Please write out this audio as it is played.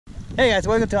Hey guys,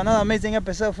 welcome to another amazing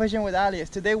episode of Fishing with Aliex.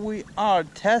 Today we are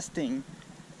testing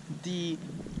the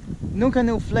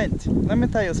NuCanoe Flint. Let me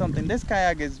tell you something, this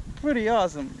kayak is pretty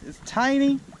awesome. It's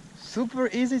tiny, super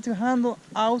easy to handle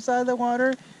outside the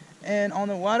water and on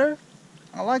the water.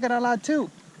 I like it a lot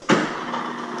too.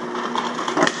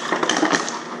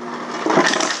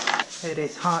 It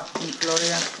is hot in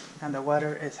Florida and the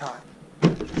water is hot.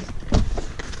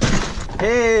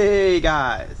 Hey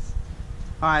guys!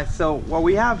 Alright, so what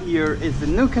we have here is the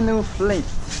NuCanoe Flint.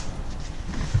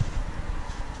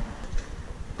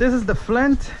 This is the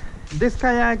Flint. This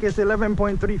kayak is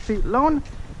 11.3 feet long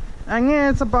and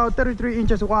it's about 33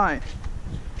 inches wide.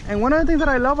 And one of the things that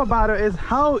I love about it is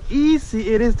how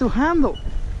easy it is to handle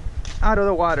out of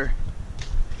the water.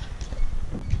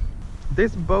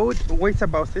 This boat weighs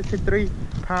about 63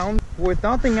 pounds with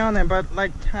nothing on it, but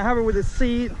like I have it with a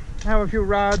seat, I have a few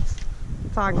rods,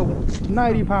 tackle,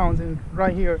 90 pounds in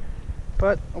right here.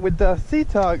 But with the sea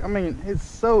tug, I mean, it's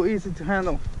so easy to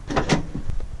handle.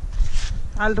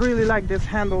 I really like this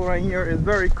handle right here. It's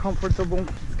very comfortable.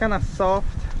 It's kind of soft.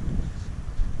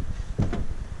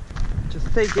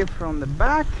 Just take it from the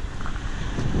back,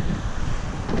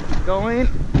 go in,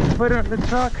 put it on the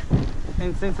truck,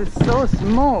 and since it's so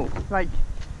small, like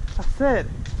I said,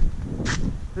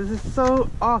 this is so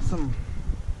awesome.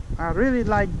 I really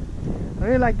like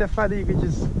the fact that you could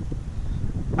just,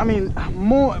 I mean,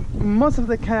 most of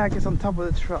the kayak is on top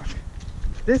of the truck.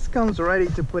 This comes ready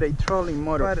to put a trolling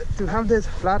motor, but to have this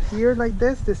flat here like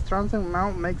this transom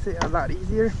mount makes it a lot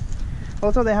easier.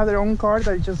 Also, they have their own card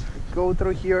that you just go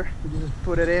through here, you just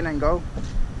put it in and go.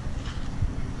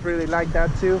 Really like that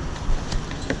too.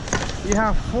 You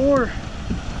have 4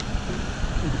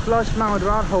 flush mount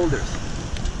rod holders.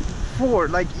 4,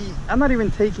 like I'm not even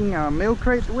taking a milk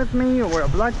crate with me or a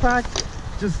black pack.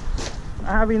 Just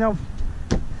I have enough.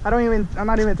 I'm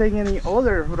not even taking any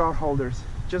other rod holders.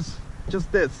 Just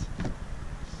this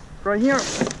right here.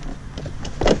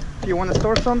 If you want to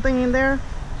store something in there,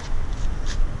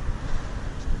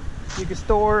 you can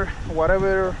store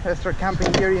whatever extra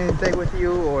camping gear you need to take with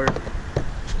you, or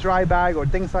dry bag or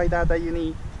things like that that you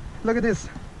need. Look at this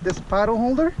paddle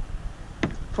holder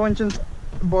functions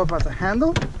both as a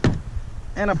handle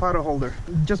and a paddle holder.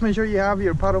 Just make sure you have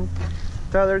your paddle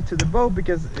tethered to the boat,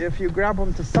 because if you grab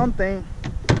onto something,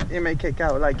 it may kick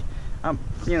out. Like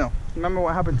you know, remember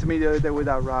what happened to me the other day with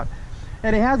that rod.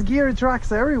 And it has gear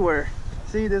tracks everywhere.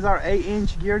 See, these are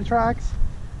 8-inch gear tracks.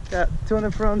 Got 2 in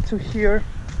the front, 2 here.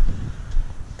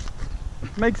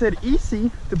 Makes it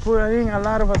easy to put in a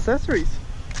lot of accessories.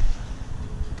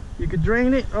 You could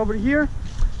drain it over here.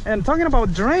 And talking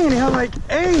about drain, it has like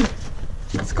 8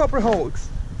 scupper holes.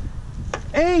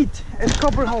 8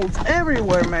 scupper holes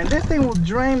everywhere, man. This thing will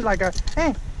drain like a,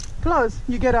 hey, plus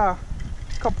you get a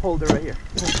cup holder right here.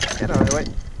 Get out of the way.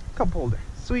 Cup holder.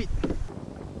 Sweet.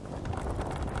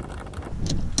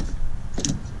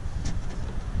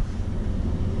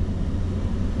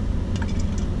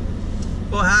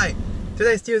 Well, hi.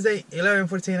 Today's Tuesday,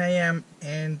 11:14 a.m.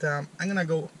 and I'm gonna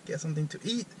go get something to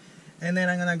eat, and then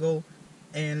I'm gonna go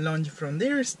and launch from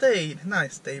their state,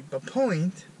 not state, but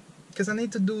point, because I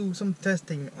need to do some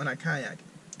testing on a kayak.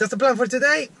 That's the plan for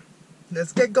today.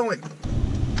 Let's get going.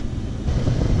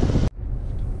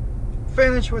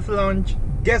 Finished with lunch.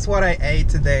 Guess what I ate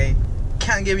today?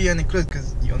 Can't give you any clues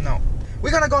because you'll know.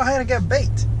 We're gonna go ahead and get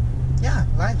bait. Yeah,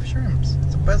 live shrimps.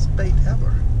 It's the best bait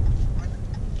ever.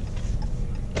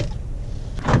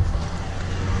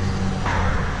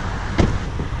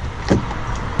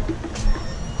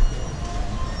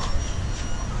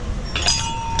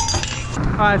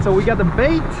 Alright, so we got the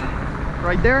bait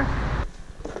right there.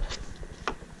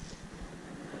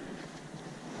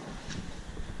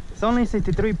 It's only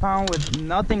 63 pounds with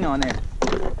nothing on it.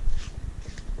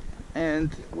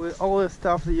 And with all the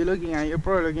stuff that you're looking at, you're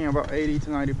probably looking at about 80 to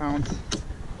 90 pounds.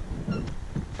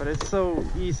 But it's so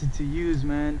easy to use,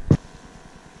 man.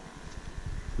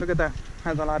 Look at that.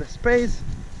 Has a lot of space.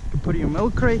 You can put your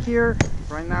milk crate here.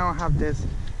 Right now I have this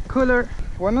cooler.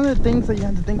 One of the things that you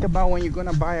have to think about when you're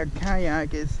gonna buy a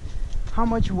kayak is how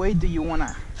much weight do you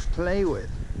wanna play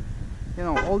with. You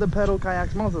know, all the pedal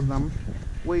kayaks, most of them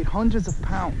weigh hundreds of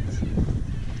pounds,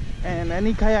 and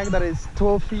any kayak that is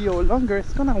 12 feet or longer,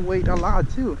 it's gonna weigh a lot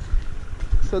too.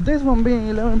 So this one being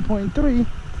 11.3,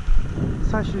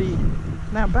 it's actually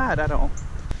not bad at all.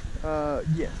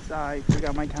 Yes, I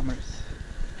forgot my cameras.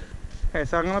 Okay,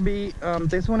 so I'm gonna be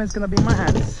this one is gonna be my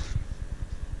hands.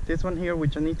 This one here,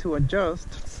 which I need to adjust,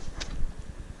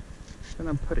 I'm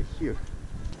gonna put it here.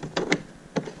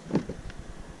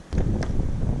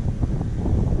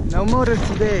 No motor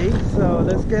today, so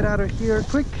let's get out of here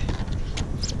quick.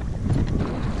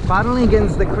 Paddling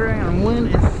against the current and wind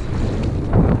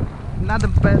is not the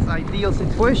best ideal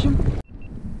situation.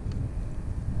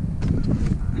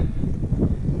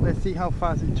 Let's see how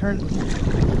fast it turns.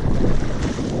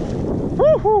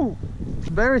 Woohoo!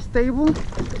 Very stable.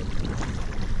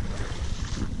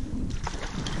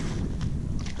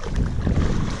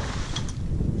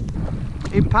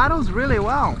 It paddles really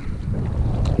well.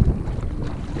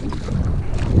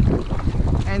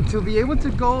 And to be able to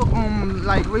go on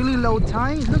like really low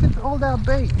tide, look at all that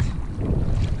bait.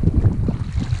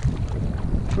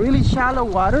 Really shallow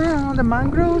water on the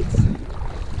mangroves.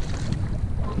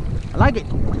 I like it.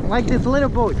 I like this little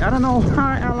boat. I don't know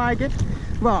why I like it.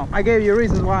 Well, I gave you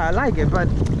reasons why I like it, but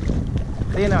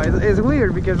you know, it's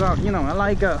weird because you know, I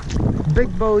like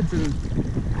big boats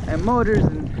and motors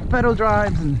and pedal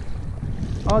drives and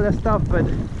all that stuff, but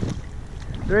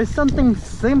there is something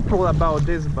simple about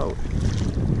this boat.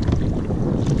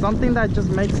 Something that just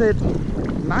makes it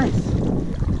nice.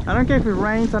 I don't care if it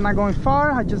rains, I'm not going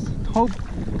far. I just hope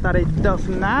that it does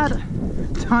not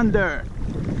thunder.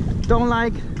 Don't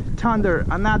like thunder.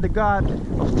 I'm not the god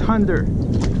of thunder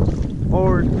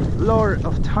or lord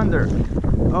of thunder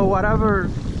or whatever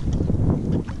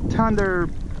thunder,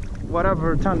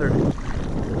 whatever thunder.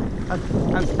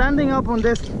 I'm standing up on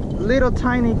this little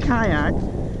tiny kayak,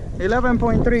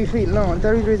 11.3 feet long,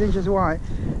 33 inches wide,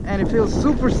 and it feels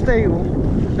super stable.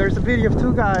 There's a video of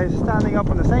two guys standing up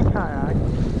on the same kayak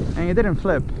and it didn't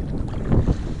flip.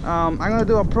 I'm gonna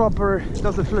do a proper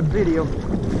doesn't flip video.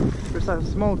 There's a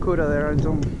small cuda there. I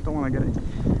don't want to get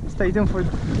it. Stay tuned for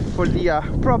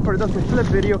the proper doesn't flip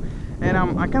video. And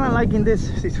I'm kind of liking this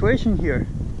situation here.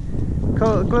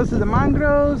 Close to the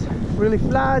mangroves, really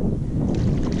flat.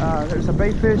 There's a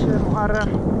bait fish in water.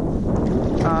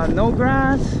 No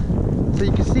grass, so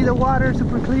you can see the water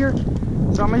super clear.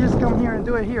 So I'm gonna just come here and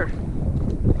do it here.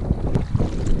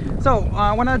 So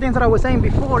one of the things that I was saying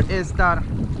before is that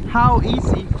how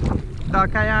easy the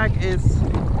kayak is,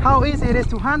 how easy it is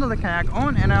to handle the kayak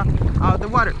on and out of the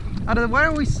water. Out of the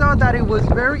water, we saw that it was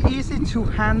very easy to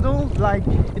handle. Like,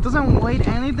 it doesn't weigh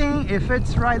anything. If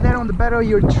it's right there on the bed of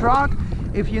your truck,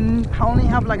 if you only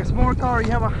have like a small car or you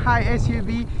have a high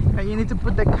SUV and you need to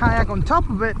put the kayak on top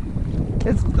of it,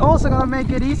 it's also gonna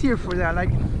make it easier for that. Like,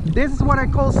 this is what I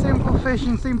call simple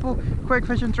fishing, simple quick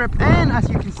fishing trip. And as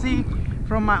you can see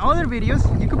from my other videos,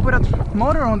 you could put a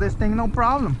motor on this thing, no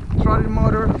problem. Trotted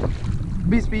motor,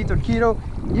 B-Speed or Keto,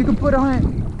 you can put on it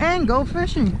and go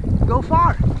fishing, go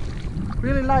far.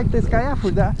 Really like this kayak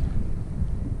for that.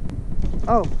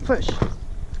 Oh, fish.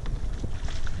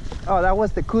 Oh, that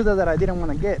was the cuda that I didn't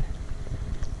want to get.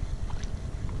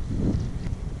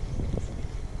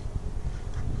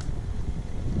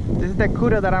 This is the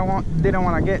cuda that I didn't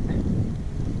want to get.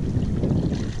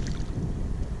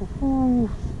 Ooh,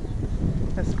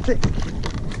 that's thick.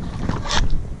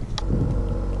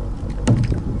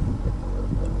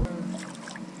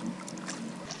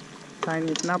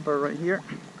 Tiny snapper right here.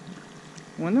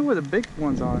 Wonder where the big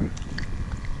ones are.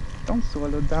 Don't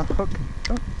swallow that hook.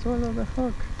 Don't swallow the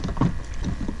hook.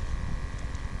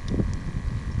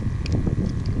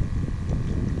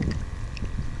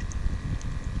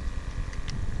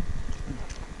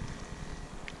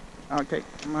 Okay,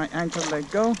 my anchor let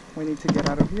go. We need to get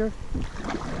out of here.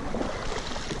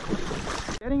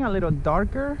 Getting a little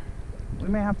darker. We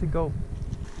may have to go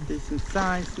decent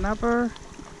size snapper.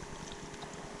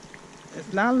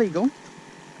 It's not legal,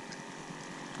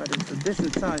 but it's a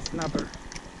decent size snapper.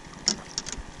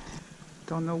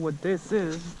 Don't know what this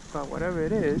is, but whatever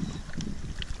it is,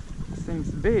 it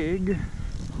seems big,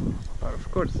 but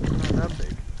of course it's not that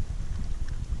big.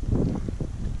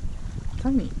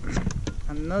 Tiny.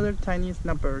 Another tiny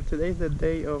snapper. Today's the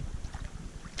day of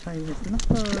tiny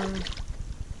snappers.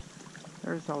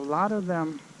 There's a lot of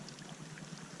them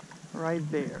right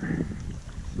there.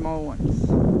 Small ones.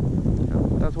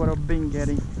 That's what I've been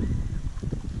getting.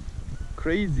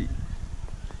 Crazy.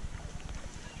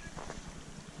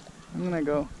 I'm gonna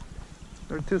go.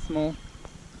 They're too small.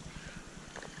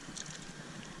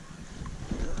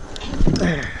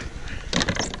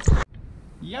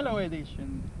 Yellow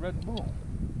edition Red Bull.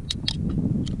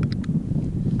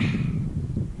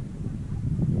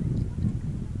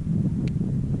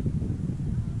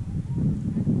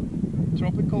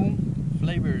 Tropical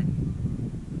flavored.